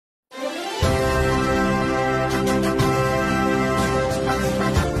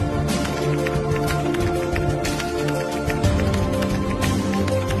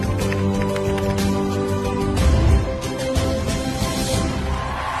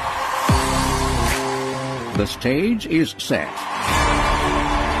The stage is set.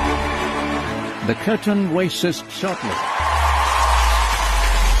 The curtain raises shortly.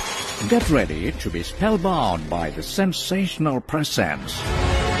 Get ready to be spellbound by the sensational presence.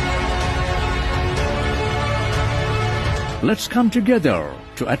 Let's come together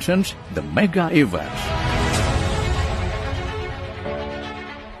to attend the mega event.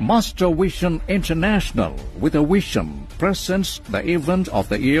 Master Vision International with a Vision presents the event of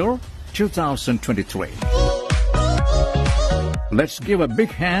the year 2023. Let's give a big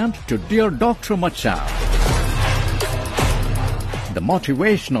hand to dear Dr. Macha, the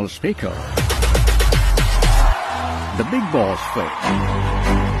motivational speaker, the big boss freak,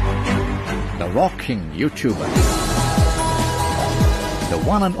 the rocking YouTuber, the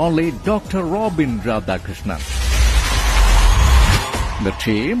one and only Dr. Robin Radhakrishnan. The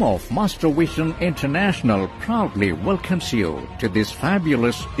team of Master Vision International proudly welcomes you to this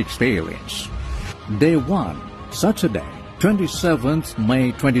fabulous experience. Day 1, Saturday, 27th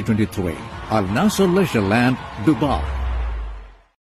May 2023, Al Nasser Leisure Land, Dubai.